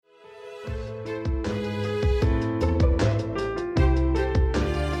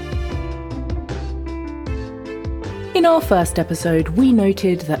In our first episode, we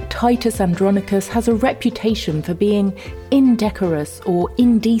noted that Titus Andronicus has a reputation for being indecorous or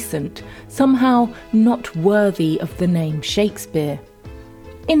indecent, somehow not worthy of the name Shakespeare.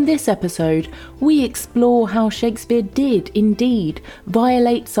 In this episode, we explore how Shakespeare did indeed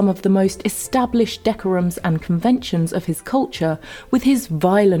violate some of the most established decorums and conventions of his culture with his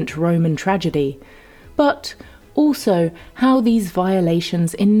violent Roman tragedy, but also how these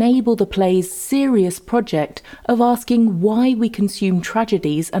violations enable the play's serious project of asking why we consume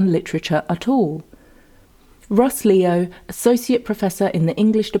tragedies and literature at all. Russ Leo, Associate Professor in the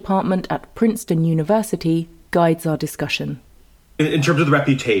English Department at Princeton University, guides our discussion. In terms of the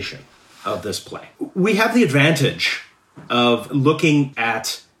reputation of this play, we have the advantage of looking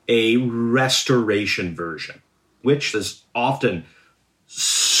at a restoration version, which is often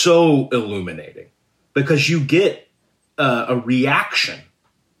so illuminating, because you get a reaction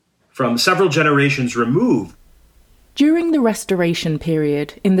from several generations removed. During the Restoration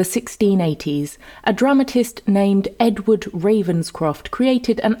period in the 1680s, a dramatist named Edward Ravenscroft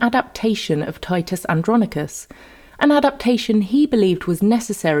created an adaptation of Titus Andronicus, an adaptation he believed was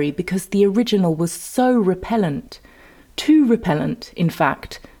necessary because the original was so repellent, too repellent, in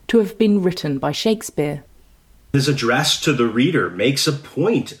fact, to have been written by Shakespeare. His address to the reader makes a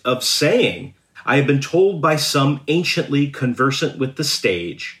point of saying, "I have been told by some anciently conversant with the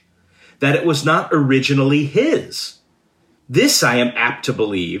stage that it was not originally his. This I am apt to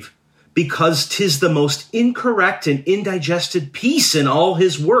believe, because 'tis the most incorrect and indigested piece in all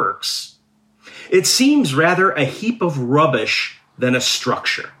his works. It seems rather a heap of rubbish than a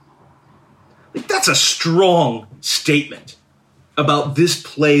structure." That's a strong statement about this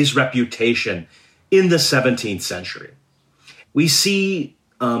play's reputation in the 17th century. We see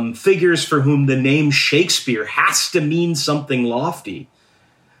figures for whom the name Shakespeare has to mean something lofty.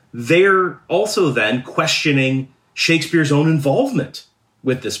 They're also then questioning Shakespeare's own involvement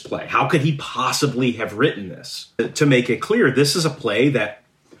with this play. How could he possibly have written this? To make it clear, this is a play that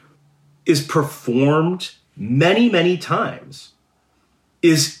is performed many, many times,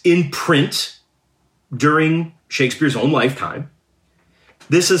 is in print during Shakespeare's own lifetime.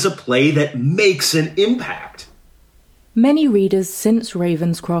 This is a play that makes an impact. Many readers since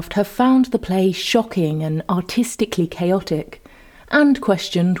Ravenscroft have found the play shocking and artistically chaotic, and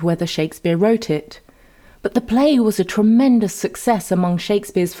questioned whether Shakespeare wrote it. But the play was a tremendous success among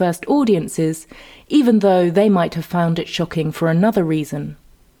Shakespeare's first audiences, even though they might have found it shocking for another reason.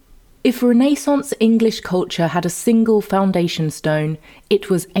 If Renaissance English culture had a single foundation stone, it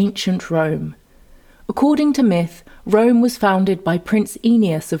was ancient Rome. According to myth, Rome was founded by Prince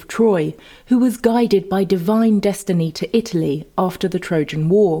Aeneas of Troy, who was guided by divine destiny to Italy after the Trojan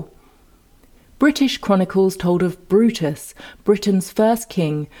War. British chronicles told of Brutus, Britain's first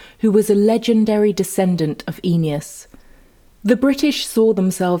king, who was a legendary descendant of Aeneas. The British saw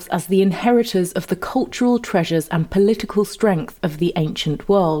themselves as the inheritors of the cultural treasures and political strength of the ancient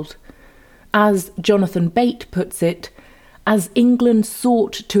world. As Jonathan Bate puts it, as England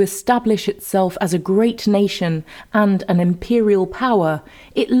sought to establish itself as a great nation and an imperial power,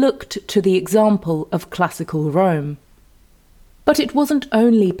 it looked to the example of classical Rome. But it wasn't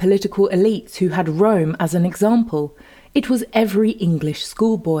only political elites who had Rome as an example, it was every English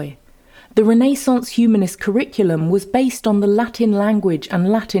schoolboy. The Renaissance humanist curriculum was based on the Latin language and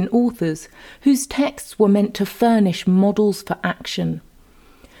Latin authors, whose texts were meant to furnish models for action.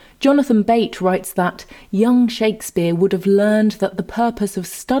 Jonathan Bate writes that young Shakespeare would have learned that the purpose of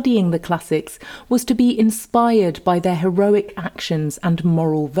studying the classics was to be inspired by their heroic actions and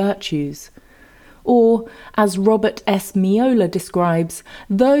moral virtues. Or, as Robert S. Miola describes,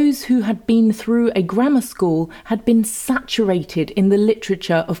 those who had been through a grammar school had been saturated in the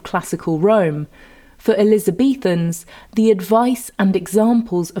literature of classical Rome. For Elizabethans, the advice and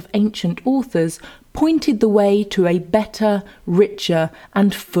examples of ancient authors pointed the way to a better, richer,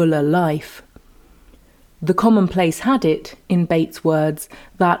 and fuller life. The commonplace had it, in Bates' words,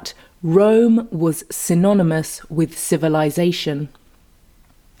 that Rome was synonymous with civilization.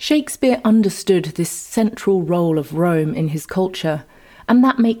 Shakespeare understood this central role of Rome in his culture, and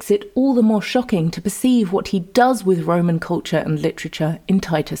that makes it all the more shocking to perceive what he does with Roman culture and literature in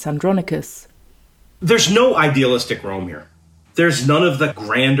Titus Andronicus. There's no idealistic Rome here. There's none of the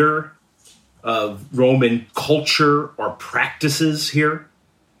grandeur of Roman culture or practices here.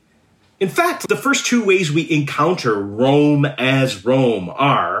 In fact, the first two ways we encounter Rome as Rome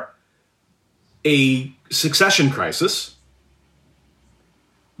are a succession crisis,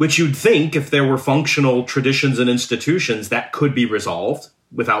 which you'd think if there were functional traditions and institutions that could be resolved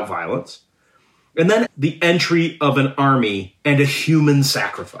without violence, and then the entry of an army and a human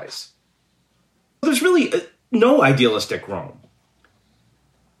sacrifice. There's really no idealistic Rome.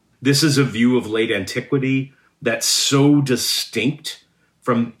 This is a view of late antiquity that's so distinct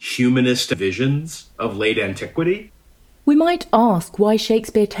from humanist visions of late antiquity. We might ask why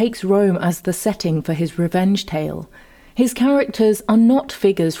Shakespeare takes Rome as the setting for his revenge tale. His characters are not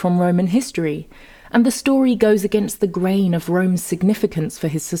figures from Roman history, and the story goes against the grain of Rome's significance for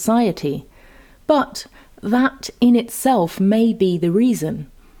his society. But that in itself may be the reason.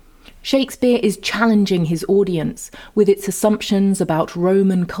 Shakespeare is challenging his audience with its assumptions about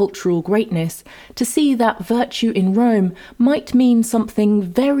Roman cultural greatness to see that virtue in Rome might mean something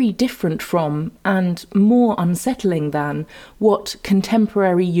very different from, and more unsettling than, what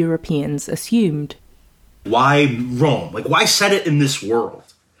contemporary Europeans assumed. Why Rome? Why set it in this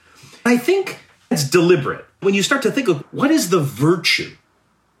world? I think it's deliberate. When you start to think of what is the virtue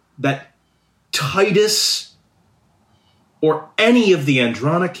that Titus or any of the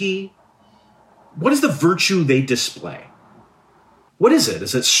Andromache, what is the virtue they display? What is it?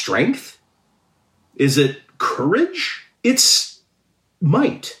 Is it strength? Is it courage? It's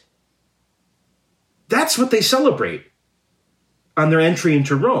might. That's what they celebrate on their entry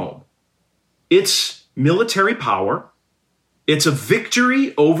into Rome. It's military power. It's a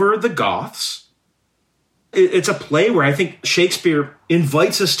victory over the Goths. It's a play where I think Shakespeare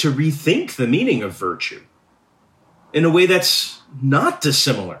invites us to rethink the meaning of virtue in a way that's not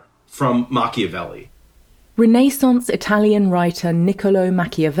dissimilar from Machiavelli. Renaissance Italian writer Niccolò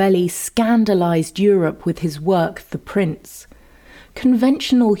Machiavelli scandalized Europe with his work The Prince.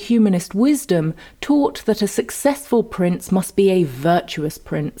 Conventional humanist wisdom taught that a successful prince must be a virtuous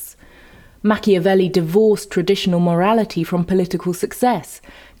prince. Machiavelli divorced traditional morality from political success,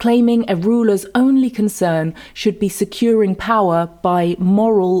 claiming a ruler's only concern should be securing power by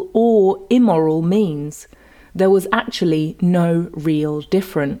moral or immoral means. There was actually no real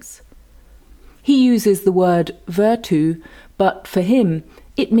difference. He uses the word virtu, but for him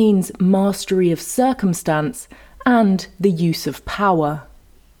it means mastery of circumstance and the use of power.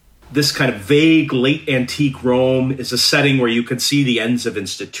 This kind of vague late antique Rome is a setting where you can see the ends of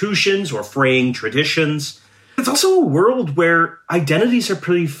institutions or fraying traditions. It's also a world where identities are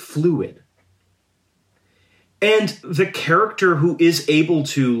pretty fluid. And the character who is able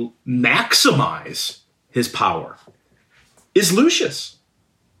to maximize his power is Lucius.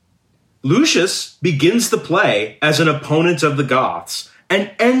 Lucius begins the play as an opponent of the Goths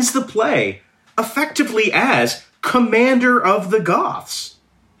and ends the play effectively as commander of the Goths.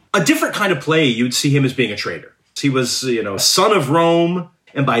 A different kind of play, you'd see him as being a traitor. He was, son of Rome,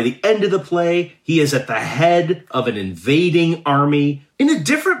 and by the end of the play, he is at the head of an invading army. In a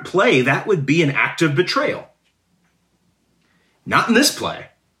different play, that would be an act of betrayal. Not in this play.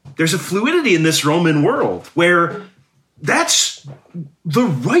 There's a fluidity in this Roman world where that's the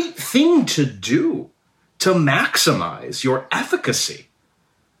right thing to do to maximize your efficacy.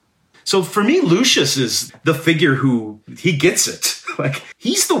 So for me, Lucius is the figure who, he gets it.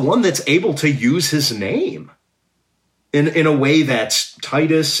 He's the one that's able to use his name in a way that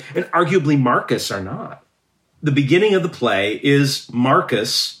Titus and arguably Marcus are not. The beginning of the play is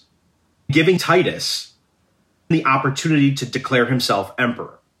Marcus giving Titus the opportunity to declare himself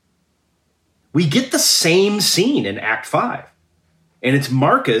emperor. We get the same scene in Act 5. And it's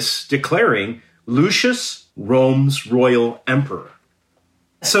Marcus declaring Lucius, Rome's royal emperor.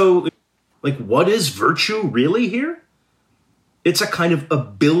 So, what is virtue really here? It's a kind of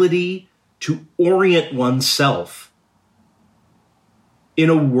ability to orient oneself in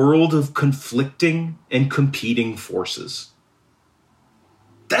a world of conflicting and competing forces.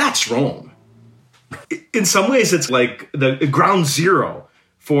 That's Rome. In some ways, it's like the ground zero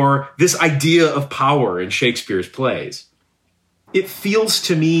for this idea of power in Shakespeare's plays. It feels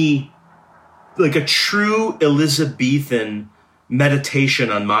to me like a true Elizabethan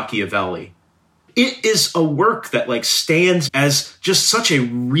meditation on Machiavelli. It is a work that stands as just such a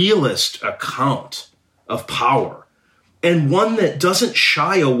realist account of power, and one that doesn't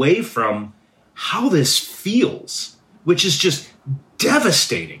shy away from how this feels, which is just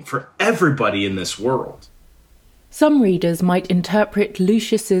devastating for everybody in this world. Some readers might interpret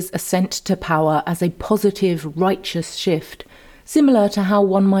Lucius's ascent to power as a positive, righteous shift, similar to how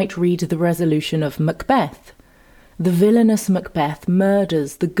one might read the resolution of Macbeth. The villainous Macbeth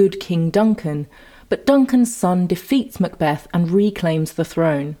murders the good King Duncan, but Duncan's son defeats Macbeth and reclaims the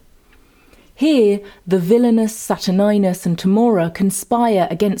throne. Here, the villainous Saturninus and Timora conspire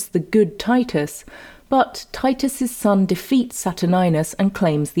against the good Titus, but Titus's son defeats Saturninus and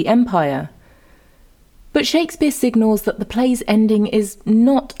claims the empire. But Shakespeare signals that the play's ending is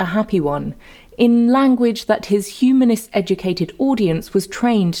not a happy one, in language that his humanist-educated audience was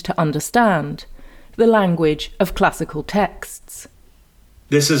trained to understand. the language of classical texts.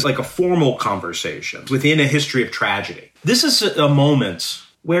 This is like a formal conversation within a history of tragedy. This is a moment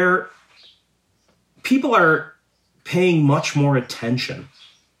where people are paying much more attention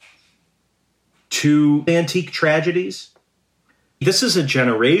to antique tragedies. This is a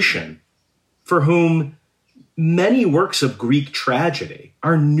generation for whom many works of Greek tragedy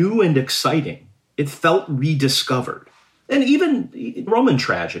are new and exciting. It felt rediscovered. And even Roman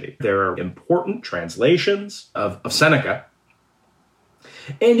tragedy. There are important translations of Seneca.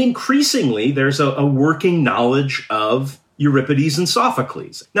 And increasingly, there's a working knowledge of Euripides and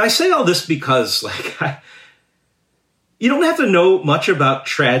Sophocles. Now, I say all this because, you don't have to know much about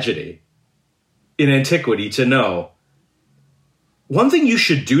tragedy in antiquity to know one thing you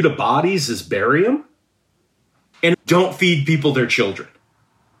should do to bodies is bury them and don't feed people their children.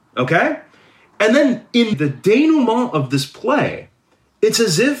 Okay? And then in the denouement of this play, it's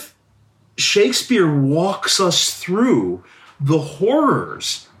as if Shakespeare walks us through the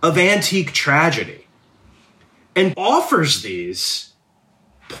horrors of antique tragedy and offers these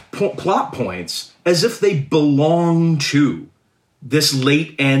plot points as if they belong to this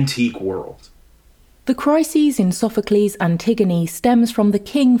late antique world. The crises in Sophocles' Antigone stems from the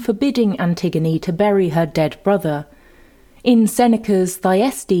king forbidding Antigone to bury her dead brother. In Seneca's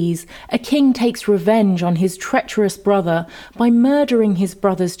Thyestes, a king takes revenge on his treacherous brother by murdering his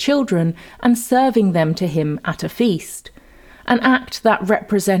brother's children and serving them to him at a feast, an act that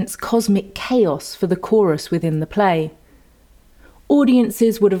represents cosmic chaos for the chorus within the play.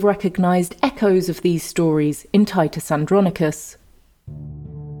 Audiences would have recognised echoes of these stories in Titus Andronicus.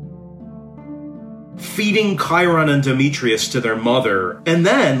 Feeding Chiron and Demetrius to their mother, and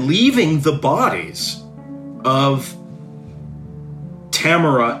then leaving the bodies of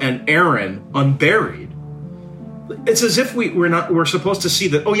Tamara and Aaron unburied. It's as if we're supposed to see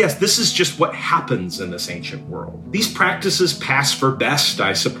that, oh yes, this is just what happens in this ancient world. These practices pass for best,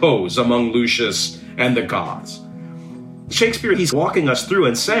 I suppose, among Lucius and the Goths. Shakespeare, he's walking us through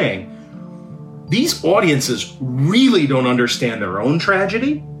and saying, these audiences really don't understand their own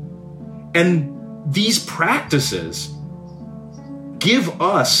tragedy, and these practices give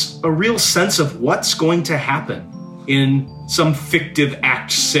us a real sense of what's going to happen in some fictive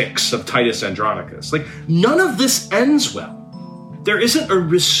Act 6 of Titus Andronicus. None of this ends well. There isn't a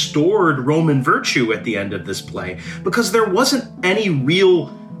restored Roman virtue at the end of this play because there wasn't any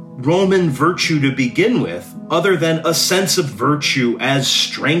real Roman virtue to begin with other than a sense of virtue as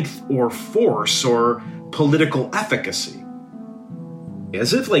strength or force or political efficacy.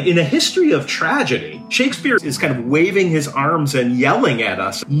 As if, in a history of tragedy, Shakespeare is kind of waving his arms and yelling at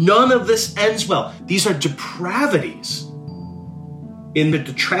us. None of this ends well. These are depravities in the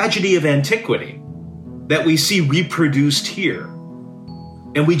tragedy of antiquity that we see reproduced here.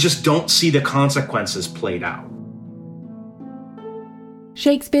 And we just don't see the consequences played out.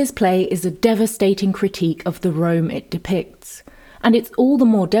 Shakespeare's play is a devastating critique of the Rome it depicts. And it's all the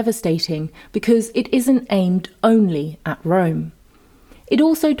more devastating because it isn't aimed only at Rome. It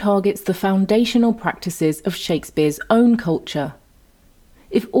also targets the foundational practices of Shakespeare's own culture.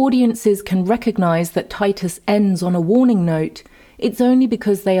 If audiences can recognise that Titus ends on a warning note, it's only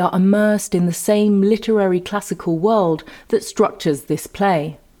because they are immersed in the same literary classical world that structures this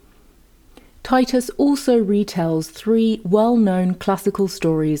play. Titus also retells 3 well-known classical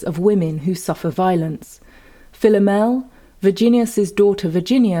stories of women who suffer violence: Philomele, Virginius' daughter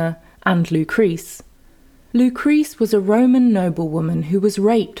Virginia, and Lucrece. Lucrece was a Roman noblewoman who was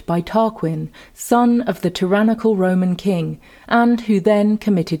raped by Tarquin, son of the tyrannical Roman king, and who then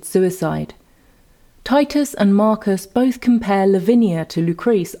committed suicide. Titus and Marcus both compare Lavinia to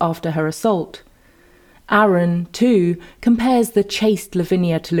Lucrece after her assault. Aaron, too, compares the chaste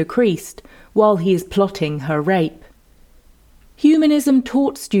Lavinia to Lucrece while he is plotting her rape. Humanism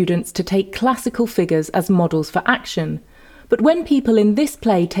taught students to take classical figures as models for action, but when people in this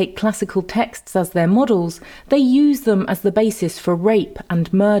play take classical texts as their models, they use them as the basis for rape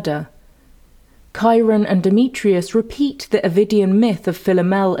and murder. Chiron and Demetrius repeat the Ovidian myth of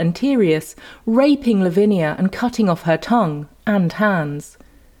Philomele and Tereus, raping Lavinia and cutting off her tongue and hands.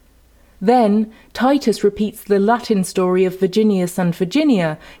 Then Titus repeats the Latin story of Virginius and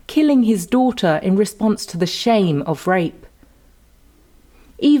Virginia, killing his daughter in response to the shame of rape.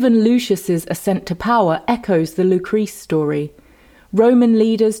 Even Lucius's ascent to power echoes the Lucrece story. Roman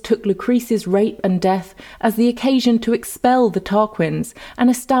leaders took Lucrece's rape and death as the occasion to expel the Tarquins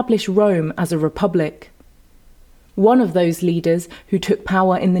and establish Rome as a republic. One of those leaders who took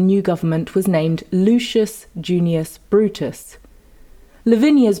power in the new government was named Lucius Junius Brutus.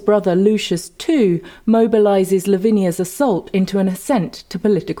 Lavinia's brother Lucius, too, mobilizes Lavinia's assault into an ascent to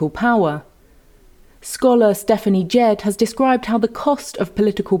political power. Scholar Stephanie Jedd has described how the cost of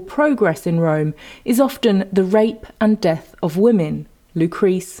political progress in Rome is often the rape and death of women.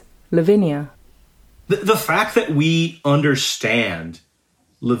 Lucrece, Lavinia. The fact that we understand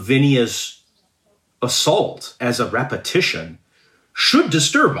Lavinia's assault as a repetition should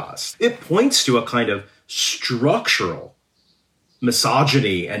disturb us. It points to a kind of structural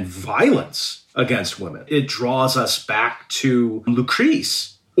misogyny and violence against women. It draws us back to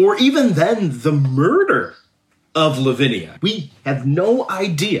Lucrece, or even then the murder of Lavinia. We have no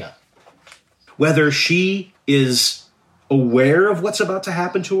idea whether she is aware of what's about to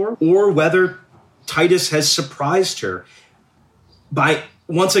happen to her or whether Titus has surprised her by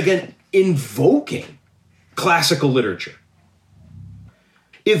once again invoking classical literature.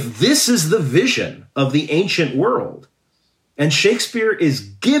 If this is the vision of the ancient world, and Shakespeare is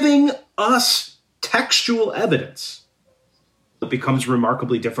giving us textual evidence, it becomes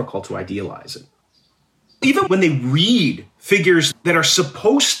remarkably difficult to idealize it. Even when they read figures that are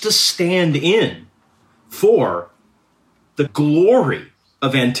supposed to stand in for the glory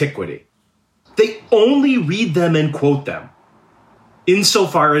of antiquity, they only read them and quote them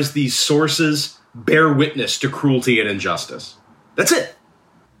insofar as these sources bear witness to cruelty and injustice. That's it.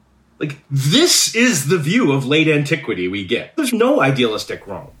 Like, this is the view of late antiquity we get. There's no idealistic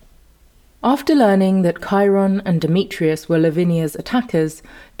Rome. After learning that Chiron and Demetrius were Lavinia's attackers,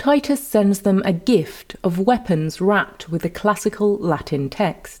 Titus sends them a gift of weapons wrapped with a classical Latin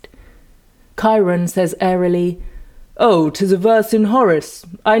text. Chiron says airily, "Oh, 'tis a verse in Horace.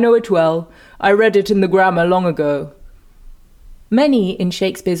 I know it well. I read it in the grammar long ago." Many in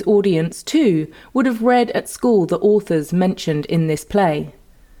Shakespeare's audience, too, would have read at school the authors mentioned in this play.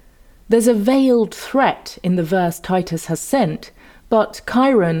 There's a veiled threat in the verse Titus has sent, but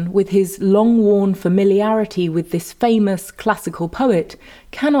Chiron, with his long-worn familiarity with this famous classical poet,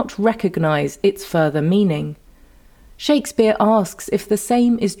 cannot recognise its further meaning. Shakespeare asks if the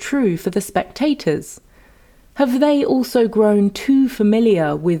same is true for the spectators. Have they also grown too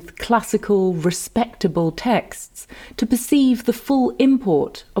familiar with classical, respectable texts to perceive the full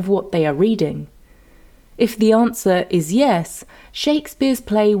import of what they are reading? If the answer is yes, Shakespeare's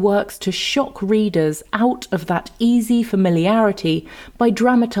play works to shock readers out of that easy familiarity by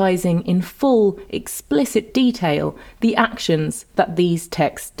dramatising in full, explicit detail the actions that these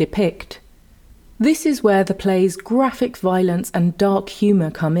texts depict. This is where the play's graphic violence and dark humour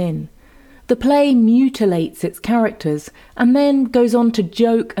come in. The play mutilates its characters and then goes on to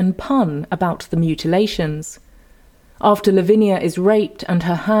joke and pun about the mutilations. After Lavinia is raped and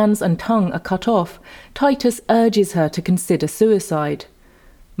her hands and tongue are cut off, Titus urges her to consider suicide.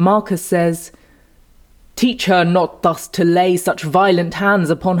 Marcus says, "Teach her not thus to lay such violent hands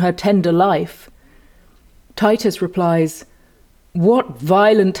upon her tender life." Titus replies, "What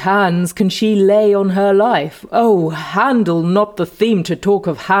violent hands can she lay on her life? Oh, handle not the theme to talk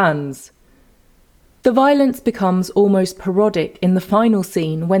of hands." The violence becomes almost parodic in the final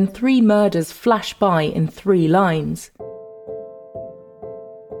scene when 3 murders flash by in 3 lines.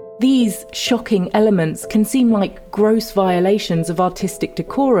 These shocking elements can seem like gross violations of artistic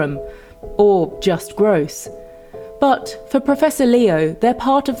decorum, or just gross. But for Professor Leo, they're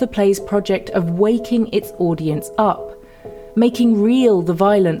part of the play's project of waking its audience up, making real the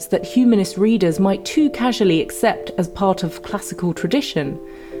violence that humanist readers might too casually accept as part of classical tradition,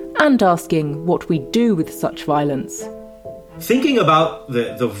 and asking what we do with such violence. Thinking about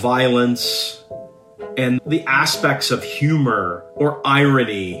the violence and the aspects of humor or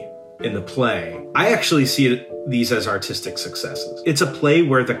irony in the play, I actually see these as artistic successes. It's a play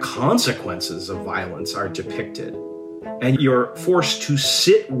where the consequences of violence are depicted, and you're forced to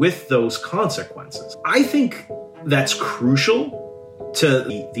sit with those consequences. I think that's crucial to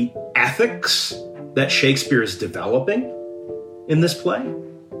the ethics that Shakespeare is developing in this play,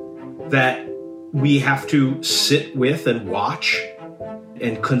 that we have to sit with and watch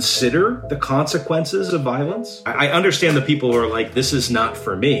and consider the consequences of violence. I understand the people who are like, this is not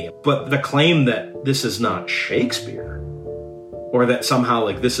for me, but the claim that this is not Shakespeare, or that somehow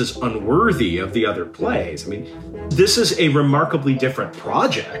like this is unworthy of the other plays. I mean, this is a remarkably different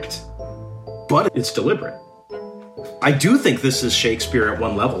project, but it's deliberate. I do think this is Shakespeare at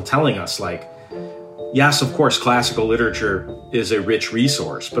one level telling us, like, yes, of course, classical literature is a rich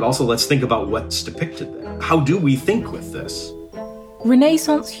resource, but also let's think about what's depicted there. How do we think with this?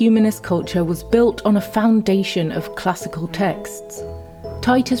 Renaissance humanist culture was built on a foundation of classical texts.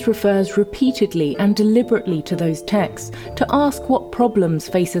 Titus refers repeatedly and deliberately to those texts to ask what problems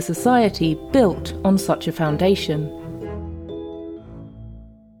face a society built on such a foundation.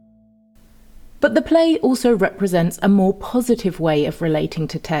 But the play also represents a more positive way of relating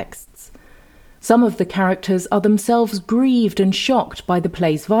to texts. Some of the characters are themselves grieved and shocked by the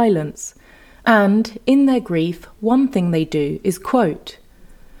play's violence. And, in their grief, one thing they do is quote.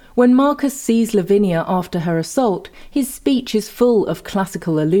 When Marcus sees Lavinia after her assault, his speech is full of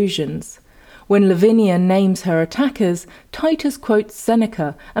classical allusions. When Lavinia names her attackers, Titus quotes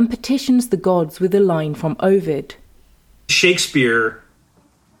Seneca and petitions the gods with a line from Ovid. Shakespeare,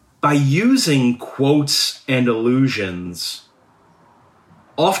 by using quotes and allusions,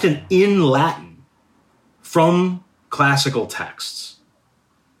 often in Latin, from classical texts,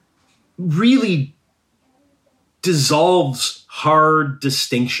 really dissolves hard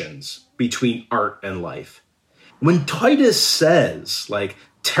distinctions between art and life. When Titus says, like,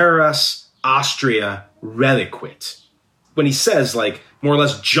 terras Austria reliquit, when he says, like, more or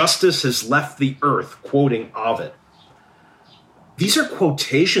less, justice has left the earth, quoting Ovid, these are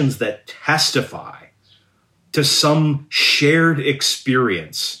quotations that testify to some shared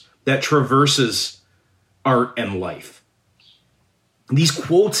experience that traverses art and life. These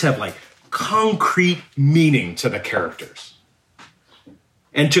quotes have, like, concrete meaning to the characters.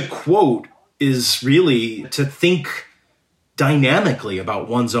 And to quote is really to think dynamically about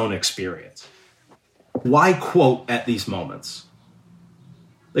one's own experience. Why quote at these moments?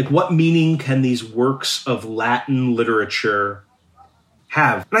 Like, what meaning can these works of Latin literature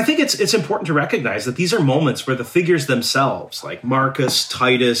have? And I think it's important to recognize that these are moments where the figures themselves, like Marcus,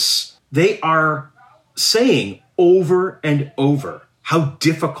 Titus, they are saying over and over how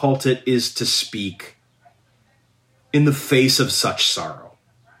difficult it is to speak in the face of such sorrow.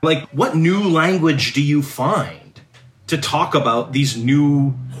 Like, what new language do you find to talk about these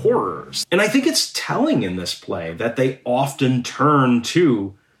new horrors? And I think it's telling in this play that they often turn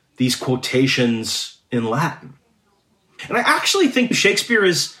to these quotations in Latin. And I actually think Shakespeare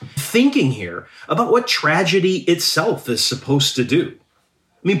is thinking here about what tragedy itself is supposed to do.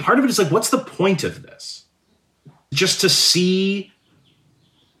 I mean, part of it is like, what's the point of this? Just to see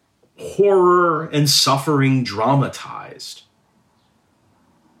horror and suffering dramatized.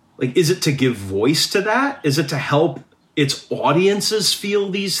 Like, is it to give voice to that? Is it to help its audiences feel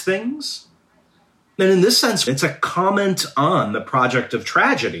these things? And in this sense, it's a comment on the project of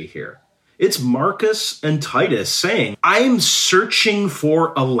tragedy here. It's Marcus and Titus saying, I'm searching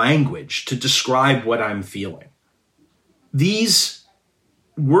for a language to describe what I'm feeling. These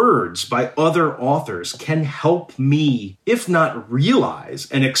words by other authors can help me, if not realize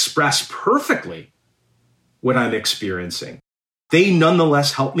and express perfectly what I'm experiencing, they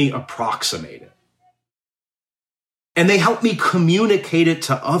nonetheless help me approximate it. And they help me communicate it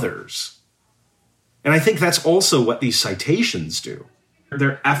to others. And I think that's also what these citations do.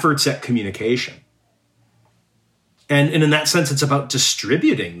 They're efforts at communication. And in that sense, it's about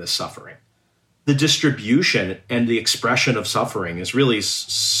distributing the suffering. The distribution and the expression of suffering is really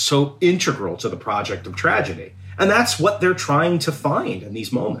so integral to the project of tragedy. And that's what they're trying to find in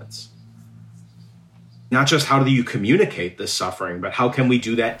these moments. Not just how do you communicate this suffering, but how can we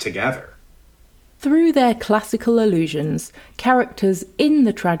do that together? Through their classical allusions, characters in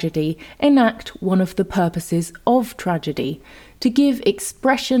the tragedy enact one of the purposes of tragedy, to give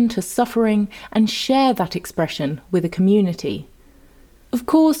expression to suffering and share that expression with a community. Of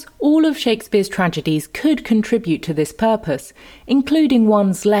course, all of Shakespeare's tragedies could contribute to this purpose, including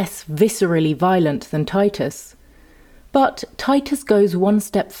ones less viscerally violent than Titus. But Titus goes one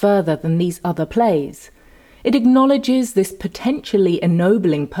step further than these other plays. It acknowledges this potentially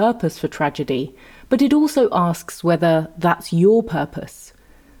ennobling purpose for tragedy, but it also asks whether that's your purpose.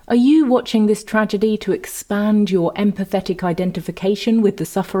 Are you watching this tragedy to expand your empathetic identification with the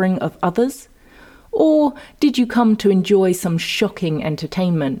suffering of others? Or did you come to enjoy some shocking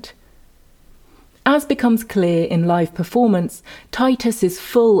entertainment? As becomes clear in live performance, Titus is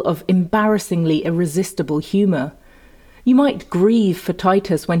full of embarrassingly irresistible humour. You might grieve for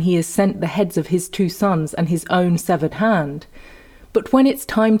Titus when he is sent the heads of his 2 sons and his own severed hand. But when it's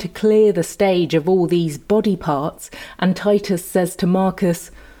time to clear the stage of all these body parts, and Titus says to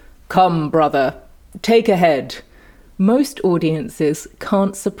Marcus, "Come, brother, take a head," most audiences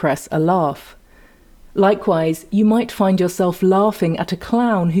can't suppress a laugh. Likewise, you might find yourself laughing at a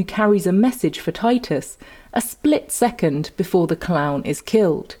clown who carries a message for Titus, a split second before the clown is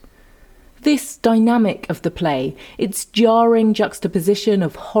killed. This dynamic of the play, its jarring juxtaposition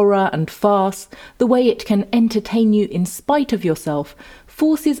of horror and farce, the way it can entertain you in spite of yourself,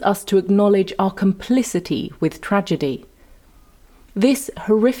 forces us to acknowledge our complicity with tragedy. This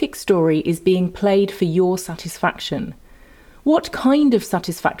horrific story is being played for your satisfaction. What kind of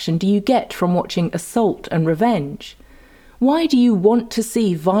satisfaction do you get from watching assault and revenge? Why do you want to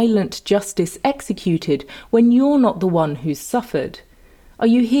see violent justice executed when you're not the one who's suffered? Are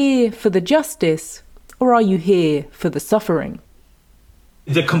you here for the justice, or are you here for the suffering?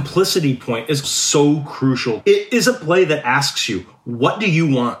 The complicity point is so crucial. It is a play that asks you, what do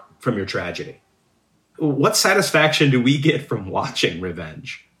you want from your tragedy? What satisfaction do we get from watching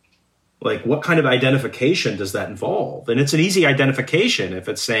revenge? Like, what kind of identification does that involve? And it's an easy identification if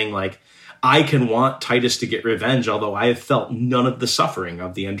it's saying, like, I can want Titus to get revenge, although I have felt none of the suffering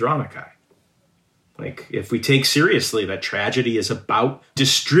of the Andromachi. Like, if we take seriously that tragedy is about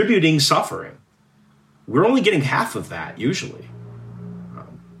distributing suffering, we're only getting half of that, usually.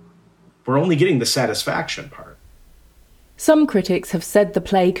 We're only getting the satisfaction part. Some critics have said the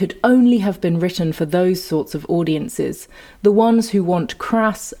play could only have been written for those sorts of audiences, the ones who want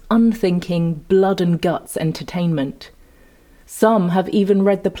crass, unthinking, blood and guts entertainment. Some have even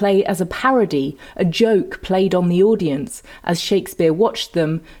read the play as a parody, a joke played on the audience, as Shakespeare watched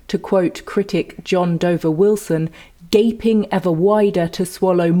them, to quote critic John Dover Wilson, gaping ever wider to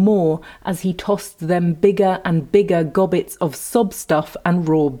swallow more as he tossed them bigger and bigger gobbets of sob stuff and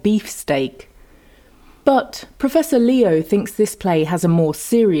raw beefsteak. But Professor Leo thinks this play has a more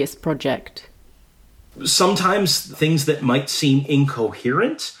serious project. Sometimes things that might seem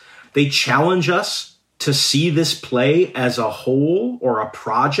incoherent, they challenge us to see this play as a whole or a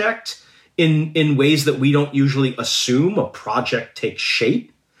project in ways that we don't usually assume a project takes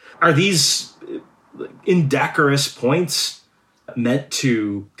shape. Are these indecorous points meant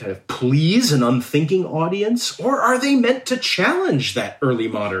to kind of please an unthinking audience, or are they meant to challenge that early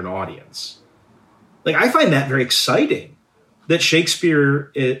modern audience? Like, I find that very exciting, that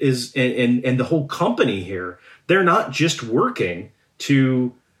Shakespeare is and the whole company here, they're not just working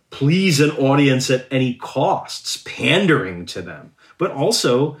to please an audience at any costs, pandering to them, but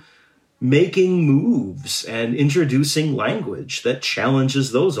also making moves and introducing language that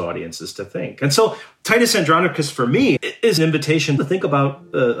challenges those audiences to think. And so Titus Andronicus, for me, is an invitation to think about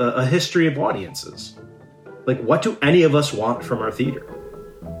a history of audiences. Like, what do any of us want from our theater?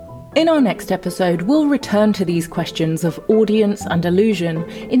 In our next episode, we'll return to these questions of audience and illusion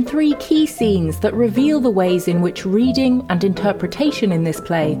in 3 key scenes that reveal the ways in which reading and interpretation in this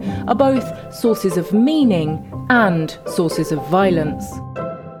play are both sources of meaning and sources of violence.